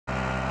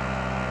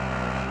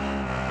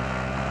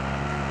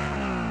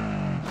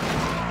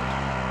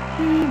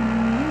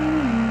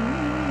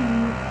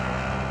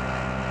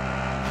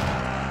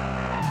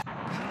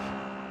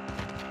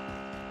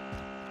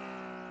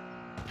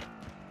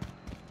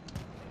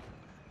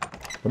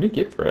What do you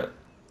get for it?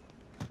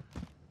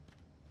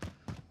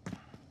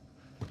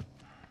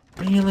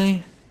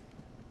 Really?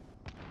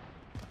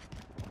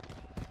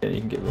 Yeah,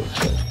 you can get little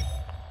shit.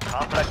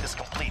 Contract is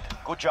complete.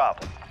 Good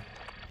job.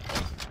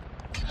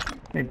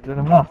 You did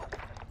enough.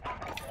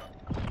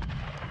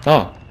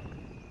 Oh.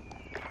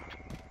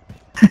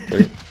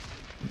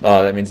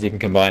 Oh, that means you can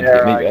combine to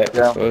get me back,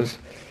 I suppose.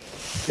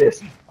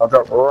 Yes, I'll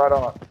drop right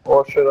on it.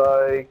 Or should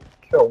I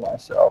kill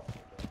myself?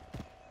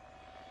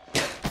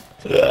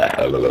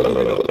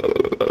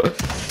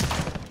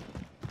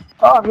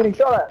 Oh, I'm getting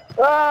shot at!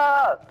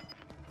 Ah!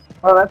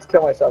 Oh, that's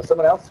kill myself.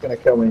 Someone else is gonna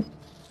kill me.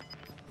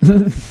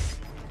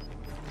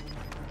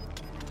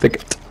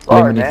 Thicket.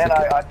 Sorry, man.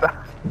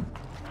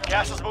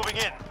 Gas is moving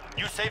in.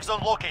 New safe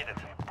zone located.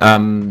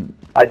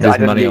 There's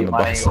money on the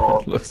buy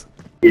zone.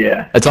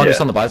 Yeah. It's on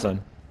just on the buy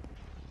zone.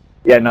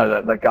 Yeah,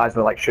 no, the guys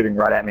were like shooting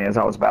right at me as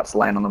I was about to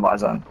land on the buy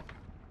zone.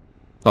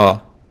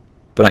 Oh.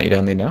 But aren't you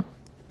down there now?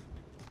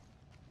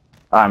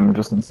 I'm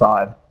just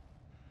inside.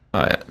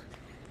 Oh, yeah.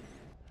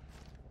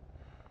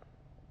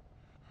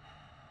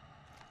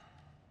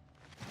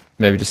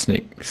 Maybe just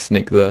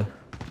sneak the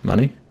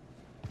money.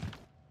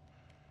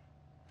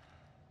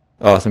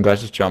 Oh, some guys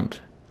just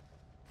jumped.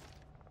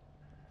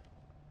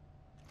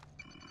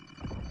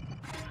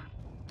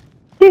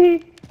 Some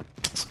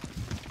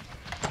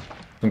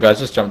guys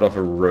just jumped off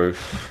a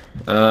roof.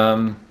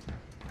 Still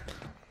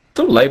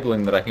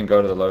labeling that I can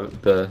go to the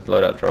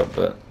loadout drop,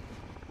 but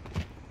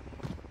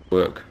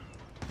work.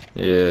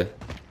 Yeah.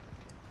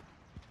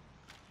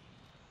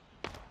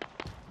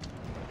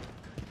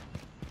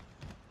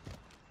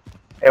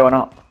 Hey, why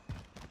not?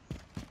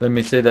 Let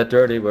me see that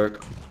dirty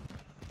work.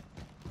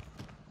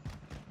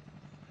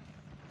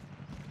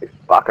 It's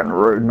fucking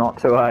rude not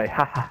to, eh?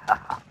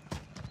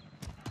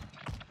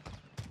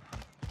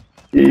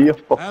 Yeah.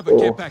 I have a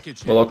care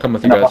package here. Well, I'll come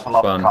with you guys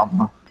for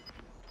fun.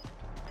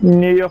 Yeah,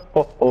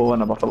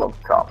 and a bottle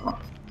of cum. I'm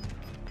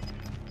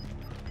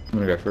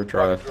gonna go for a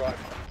drive.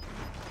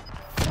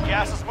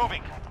 Gas is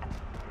moving.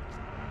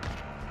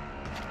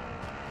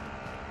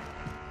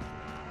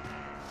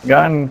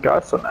 Go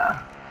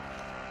somewhere.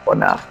 Well,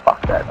 nah,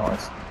 fuck that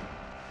noise.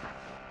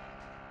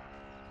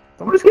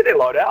 Someone just get their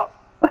load out.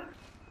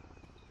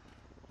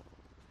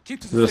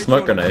 Keep to There's a safe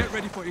smoke zone and grenade. Get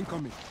ready for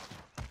incoming.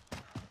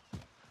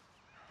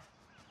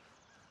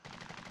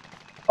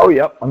 Oh,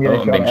 yep, I'm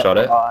getting being shot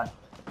at.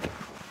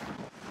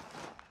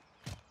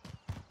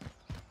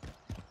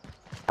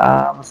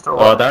 Still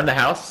Oh, they're in the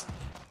house?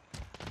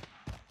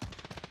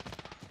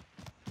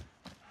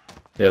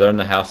 Yeah, they're in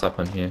the house up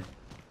in here.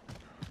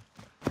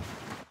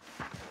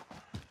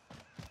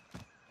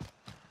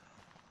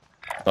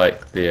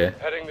 Like, there.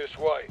 Heading this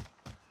way.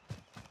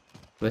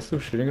 Are they still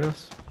shooting at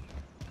us?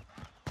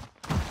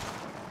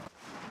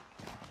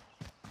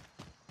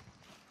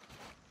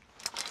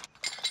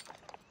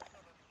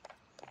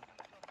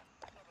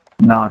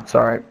 No, it's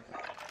alright.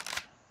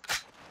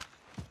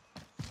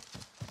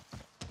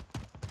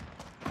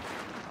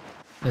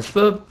 I'm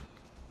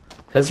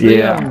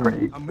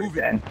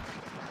moving.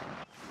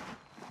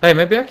 Hey,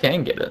 maybe I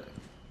can get it.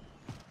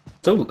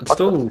 It's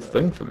still a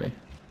thing for me.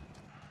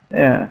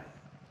 Yeah.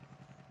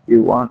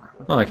 You want?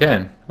 Oh, I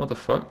can. What the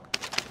fuck?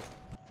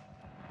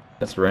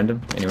 That's random.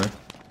 Anyway.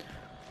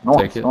 Nice,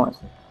 Take it. nice.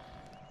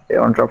 Yeah,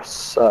 want to drop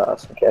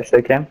some cash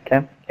there, Cam?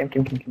 Cam.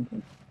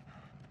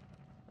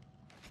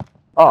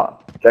 Oh,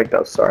 Jake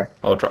does, sorry.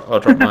 I'll drop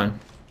mine.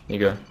 Here you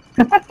go.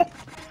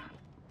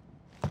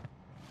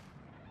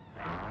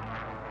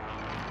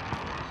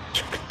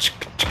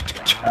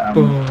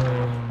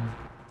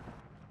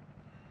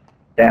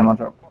 Damn, I'll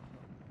drop.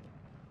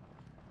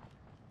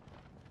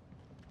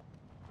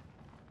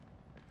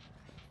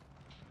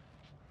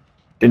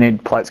 Do you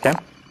need plates, Cam?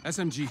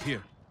 SMG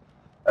here.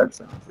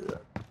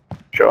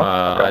 Sure.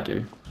 I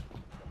do.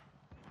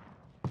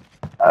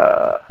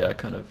 Yeah, I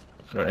don't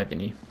have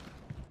any.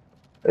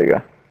 There you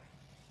go.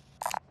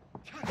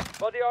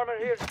 Body armor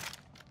here.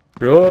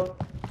 Sure.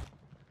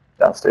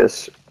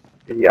 Downstairs.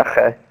 Yeah,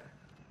 okay.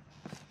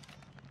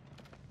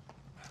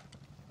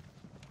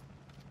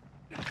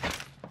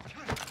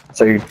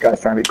 So you guys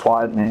trying to be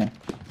quiet in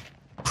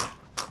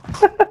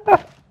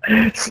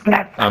here.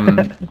 Snap!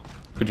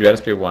 Could you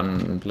ask me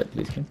one,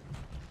 please, Ken?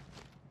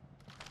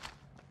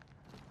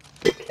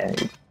 Okay.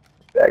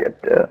 Bag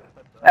of dirt.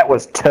 That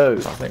was 2. Oh,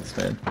 thanks,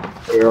 man.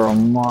 You're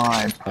on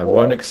mine. I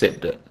won't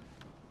accept it.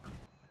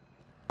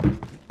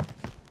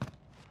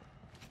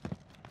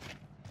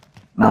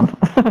 None.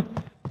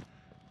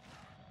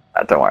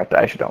 Don't worry,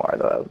 actually don't worry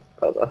about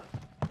the...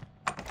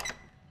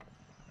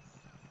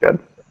 Good.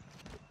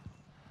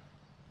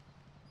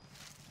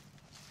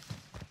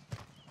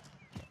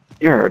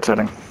 You're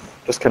irritating.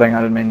 Just kidding,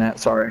 I didn't mean that,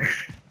 sorry.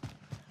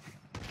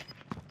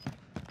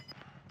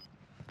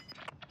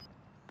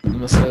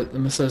 The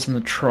missile's in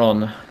the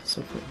Tron,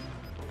 so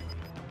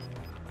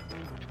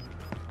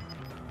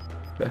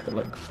back at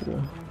like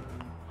 4.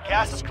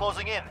 Gas is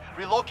closing in.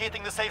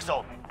 Relocating the safe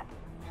zone.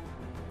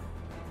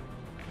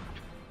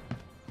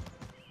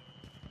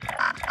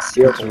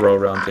 Let's roll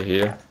around to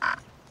here.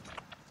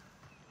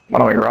 Why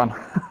don't we run?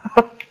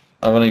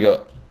 I've only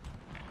got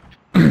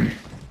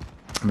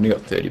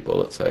 30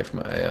 bullets saved from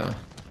my AR.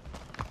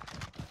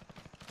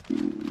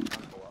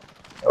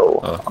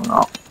 Oh, I'm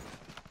not.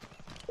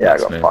 Yeah, I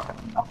got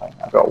fucking nothing.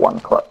 I've got one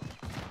clip.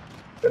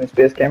 Got any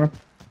spares, Cameron?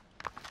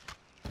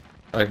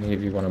 I can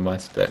give you one of my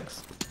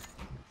stacks.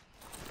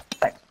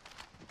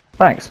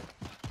 Thanks.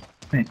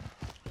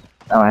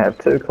 Now I have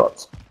 2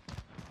 clips.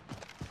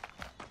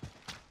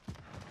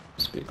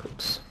 Speed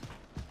clips.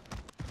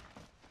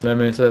 Let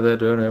me say they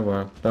don't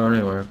work.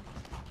 Don't work.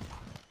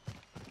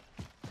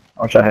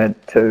 I wish I had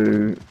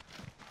 2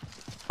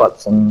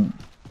 clips and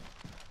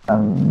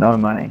no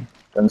money.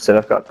 But instead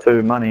I've got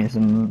 2 monies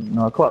and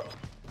no clip.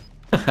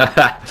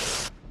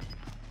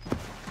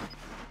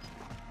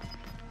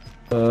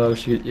 We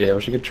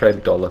should trade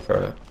 $1 for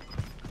it.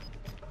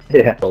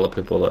 Yeah. $1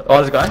 per bullet. Oh,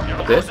 there's a guy You're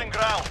up there. losing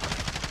ground.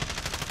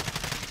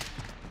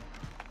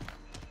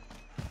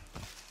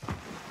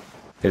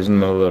 He's in the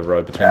middle of the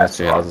road between those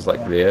 2 houses,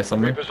 like there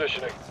somewhere.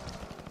 Repositioning.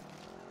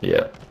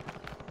 Yeah.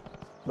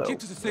 Keep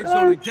to the safe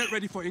zone and get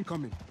ready for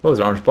incoming. Oh, there's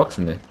an orange box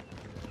in there.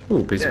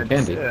 Ooh, piece of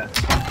candy. Yeah.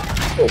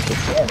 Oh, piece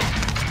of candy.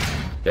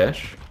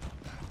 Dash.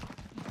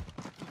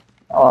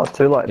 Oh, it's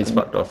too late. He's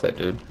fucked off, that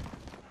dude.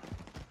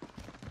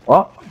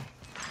 What?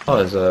 Oh,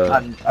 there's a...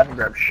 I didn't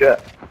grab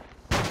shit.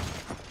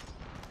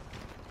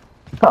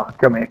 Oh,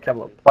 got me a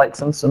couple of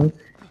plates and some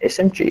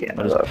SMG in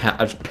it.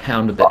 I just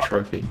pounded that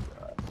trophy.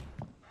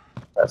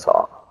 That's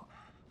hot.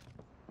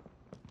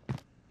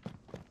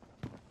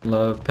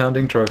 Love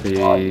pounding trophies.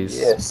 Oh,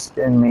 yes,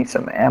 give me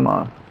some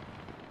ammo.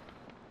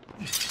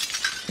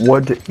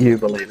 Would you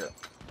believe it?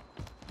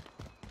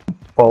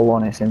 Full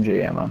on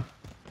SMG ammo.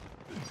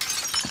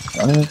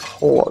 Running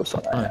close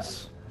on that.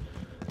 Nice.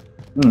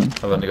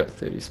 I've only got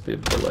 30 spare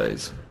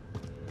bullets.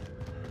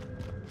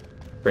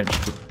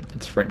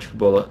 It's French for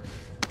bullet.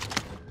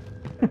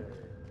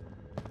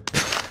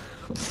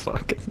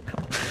 Fucking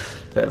hell.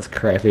 That's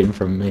crapping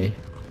from me.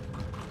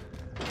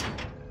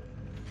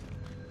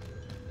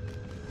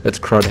 That's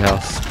Crud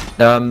House.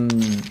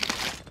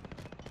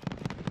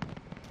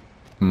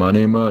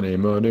 Money, money,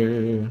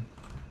 money.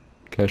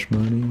 Cash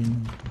money.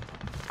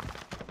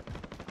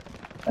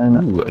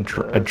 And Ooh,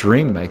 a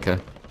dream maker.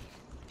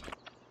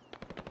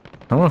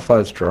 I want to fly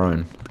this drone.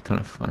 It'd be kind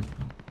of fun.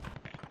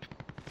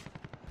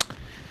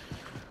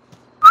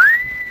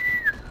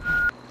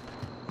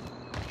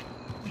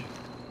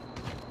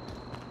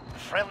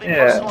 Friendly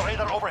Yeah. personal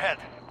radar overhead.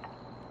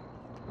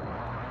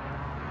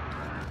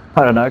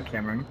 I don't know,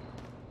 Cameron.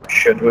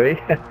 Should we?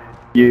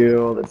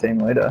 You're the team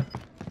leader.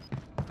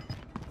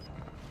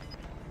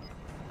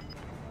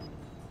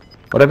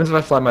 What happens if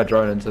I fly my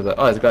drone into the...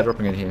 Oh, there's a guy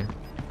dropping in here.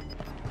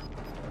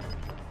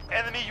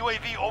 Enemy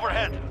UAV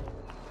overhead.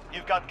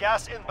 You've got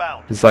gas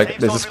inbound. It's like, Safe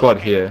there's a zone squad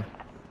relocated. here.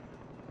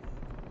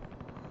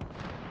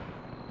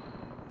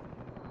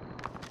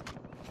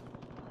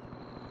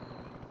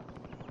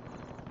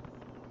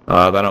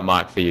 They're not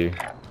marked for you.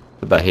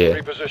 But they're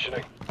here.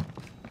 Repositioning.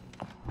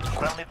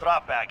 Friendly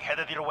drop bag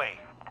headed your way.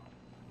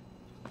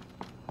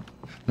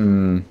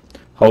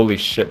 Holy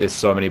shit, there's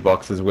so many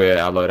boxes where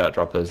our loadout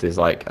droppers. There's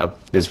like,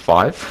 there's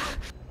 5.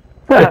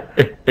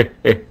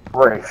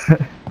 Great.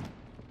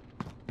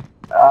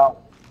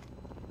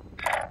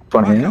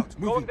 One here? Out,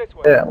 moving.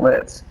 Yeah,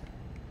 let's.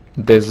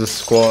 There's a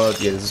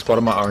squad, yeah, there's a squad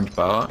on my orange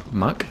bar,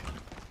 muck.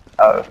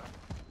 Oh.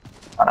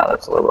 I know,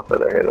 that's a little bit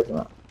further ahead, isn't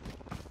it?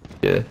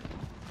 Yeah.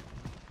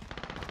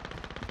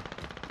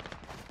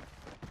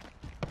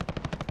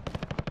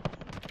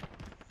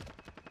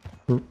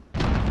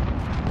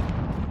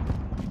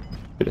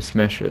 Better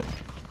smash it.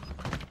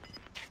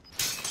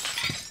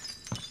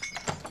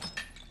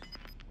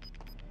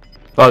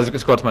 Oh, there's a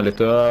squad to my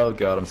left. Oh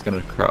god, I'm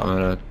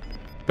gonna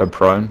go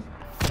prone.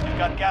 You've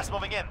got gas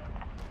moving in.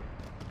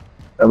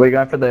 Are we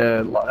going for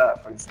the...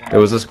 There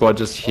was a squad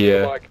just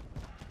here. Like,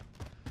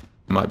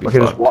 Might be We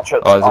can just fucked. watch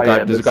it. Oh, there's a guy,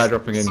 yeah, there's a guy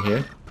dropping in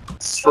here.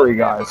 3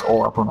 guys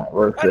all up on that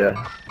roof there.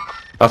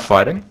 Are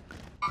fighting?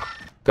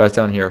 Guys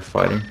down here are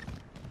fighting.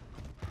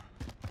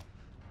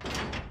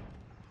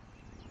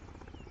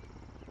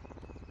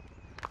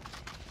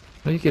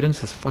 How do you get into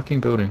this fucking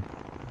building?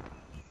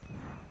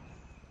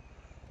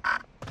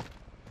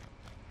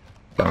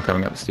 I'm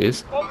coming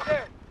upstairs. Over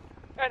there!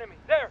 Enemy,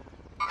 there!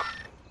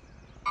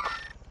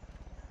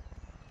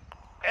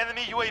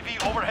 Enemy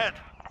UAV overhead.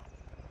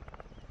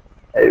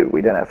 Hey,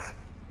 we don't have...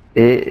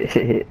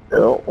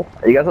 Oh.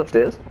 Are you guys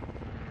upstairs?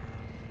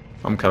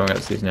 I'm coming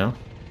upstairs now.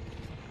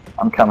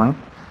 I'm coming.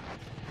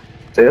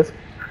 Upstairs?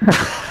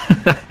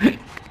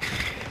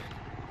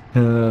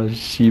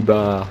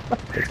 Shiba.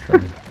 That's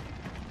funny.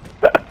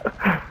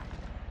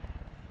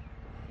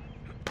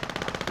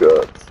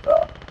 Good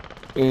stuff.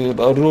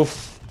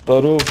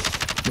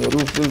 The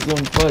roof is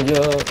on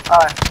fire.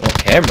 Hi. Oh,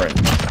 Cameron,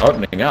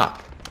 opening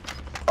up.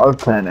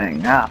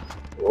 Opening up.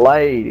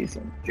 Ladies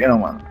and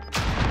gentlemen.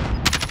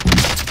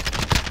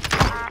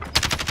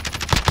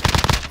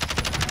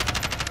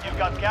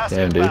 got gas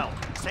Damn, dude. inbound.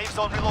 Safe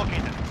zone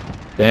relocated.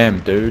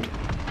 Damn, dude.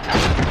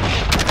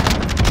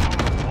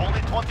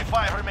 Only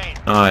 25 remain.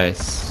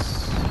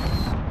 Nice.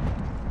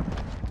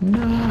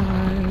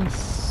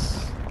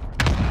 Nice.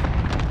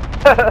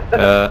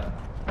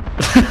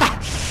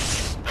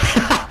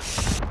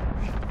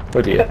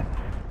 Oh dear.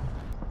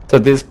 So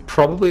there's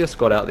probably a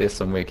squad out there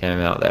somewhere came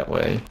out that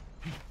way.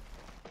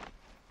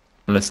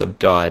 Unless I've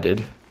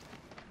died.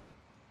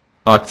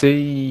 Oh, I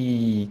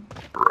see.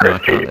 No, I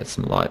can't. That's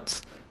some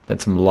lights.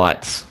 That's some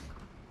lights.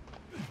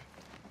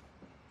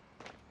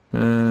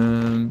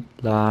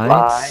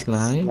 Lights.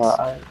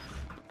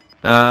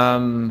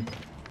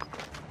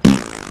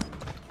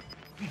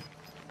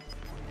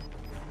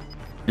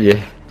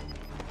 Yeah.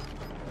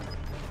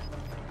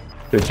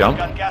 Good jump.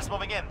 Got gas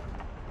moving in.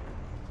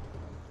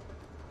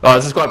 Oh,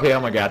 this is quite here.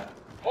 Oh my god.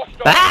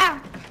 Hostile. Ah!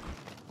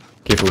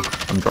 Careful.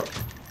 I'm dropped.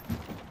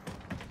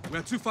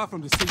 We're too far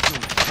from the safe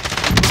zone.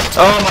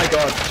 Oh my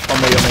god.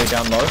 On me,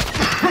 down low.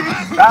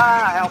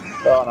 Ah, help!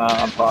 Oh no,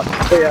 I'm fucked.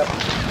 See ya.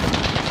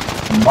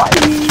 Bye!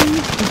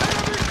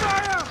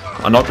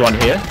 I knocked one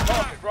here.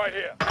 Target right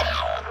here.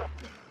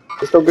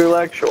 Still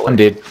gulag, surely. I'm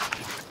dead.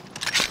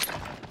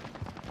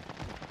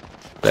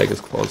 Bag is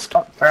closed.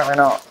 Oh, apparently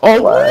not. Oh,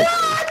 Gulag.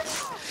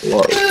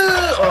 Whoa.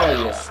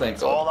 Oh yes,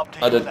 thanks. All up to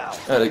I you did. now.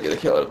 I did get a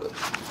kill out of it.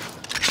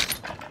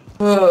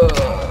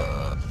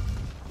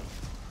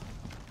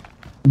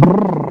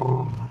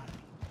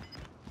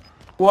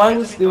 Why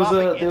was there was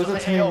a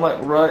team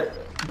like right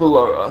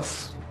below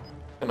us,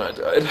 and I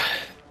died.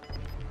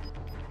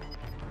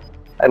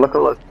 Hey, look at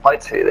all those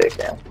plates here there,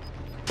 Cam.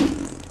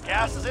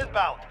 Gas is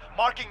inbound.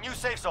 Marking new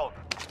safe zone.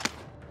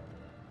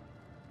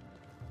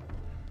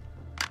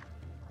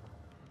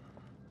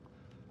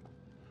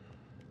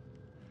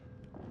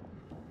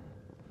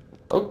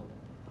 Oh,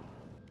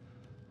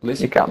 at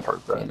least You can't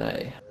prove that.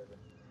 NA.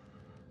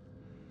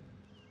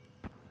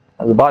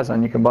 As a buy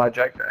zone, you can buy a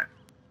JK.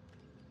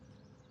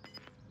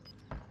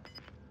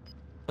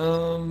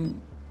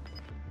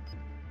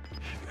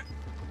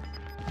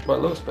 Right,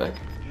 Lewis back.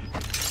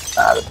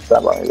 Nah,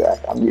 that won't be back.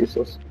 I'm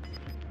useless.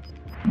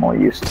 More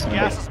useless than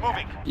Gas me. is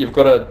moving. You've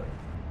got a.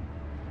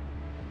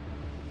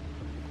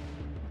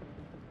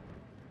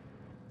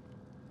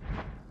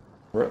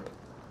 Rip.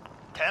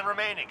 10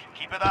 remaining.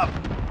 Keep it up.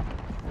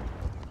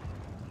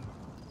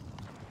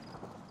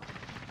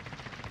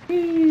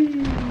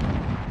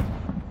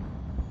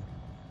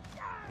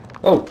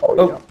 Oh,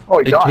 Oh,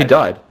 he died. He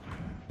died.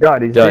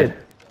 God, he's Died. dead.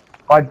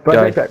 Buy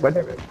Died. back, buy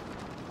back.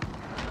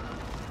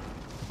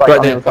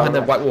 Right there, behind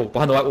the white wall.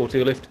 Behind the white wall to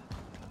your left.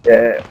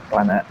 Yeah,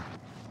 find that.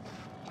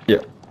 Yeah.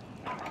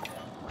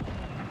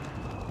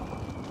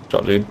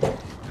 Shot, dude. No,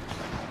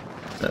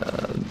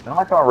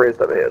 I can't raise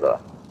over here though.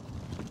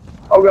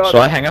 Oh god.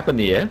 Shall I hang up in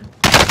the air?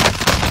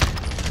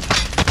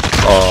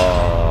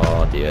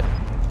 Oh dear.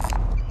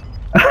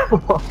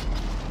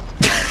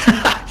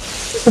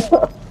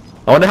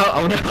 I wonder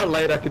how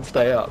late I can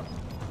stay up.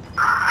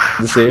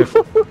 To see if.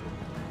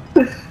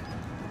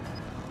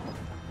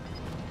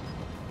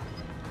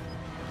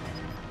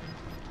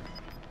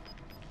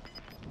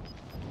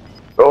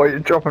 Oh, you're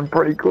dropping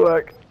pretty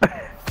quick.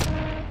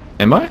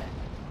 Am I?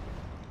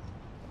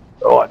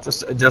 Oh, it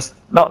just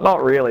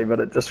not really, but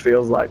it just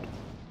feels like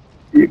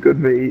you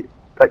could be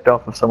picked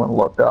off if someone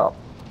looked up.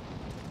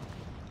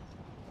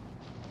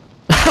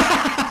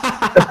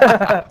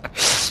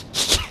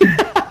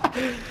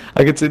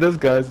 I can see those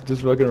guys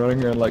just fucking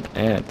running around like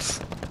ants.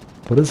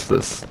 What is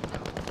this?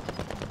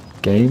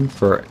 Game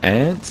for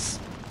ants?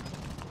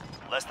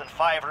 Less than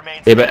 5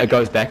 remains. Yeah, but it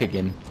goes back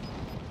again.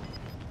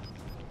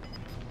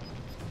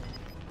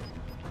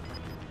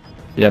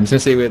 Yeah, I'm just gonna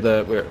see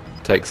where it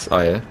takes. Oh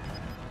yeah.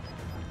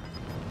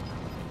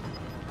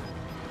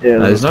 Yeah,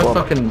 No, there's no one.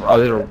 fucking.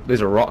 Oh,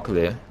 there's a rock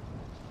there.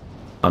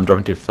 I'm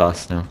driving too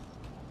fast now.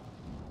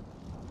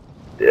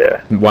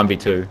 Yeah.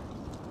 1v2.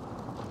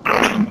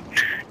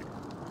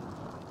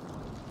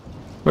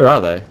 Where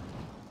are they?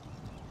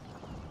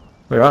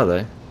 Where are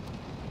they?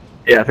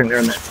 Yeah, I think they're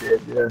in that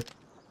shed, yeah.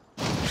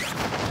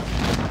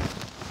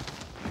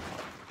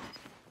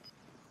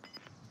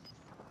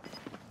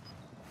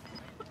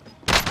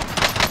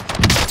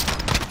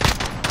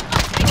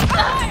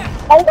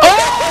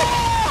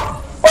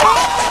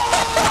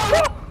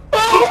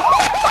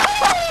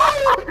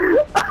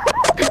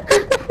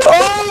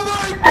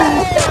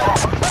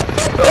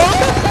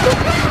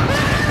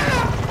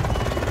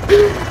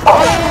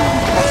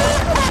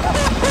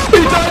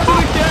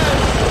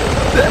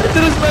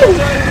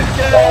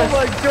 Oh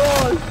my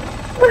god!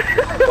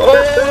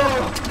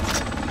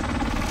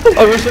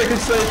 I wish I could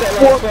save that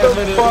What last 5 the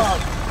minutes. fuck?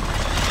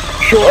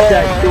 Short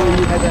Jack, sure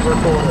you had that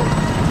recorded.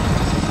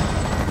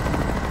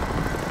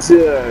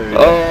 Dude.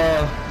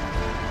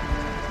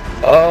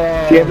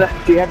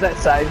 Do you have that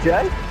saved,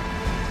 Jay?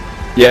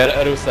 Yeah,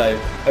 it'll save.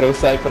 It'll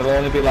save, but it'll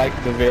only be like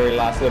the very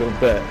last little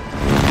bit.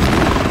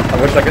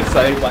 I wish I could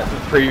save like the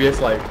previous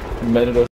like minute or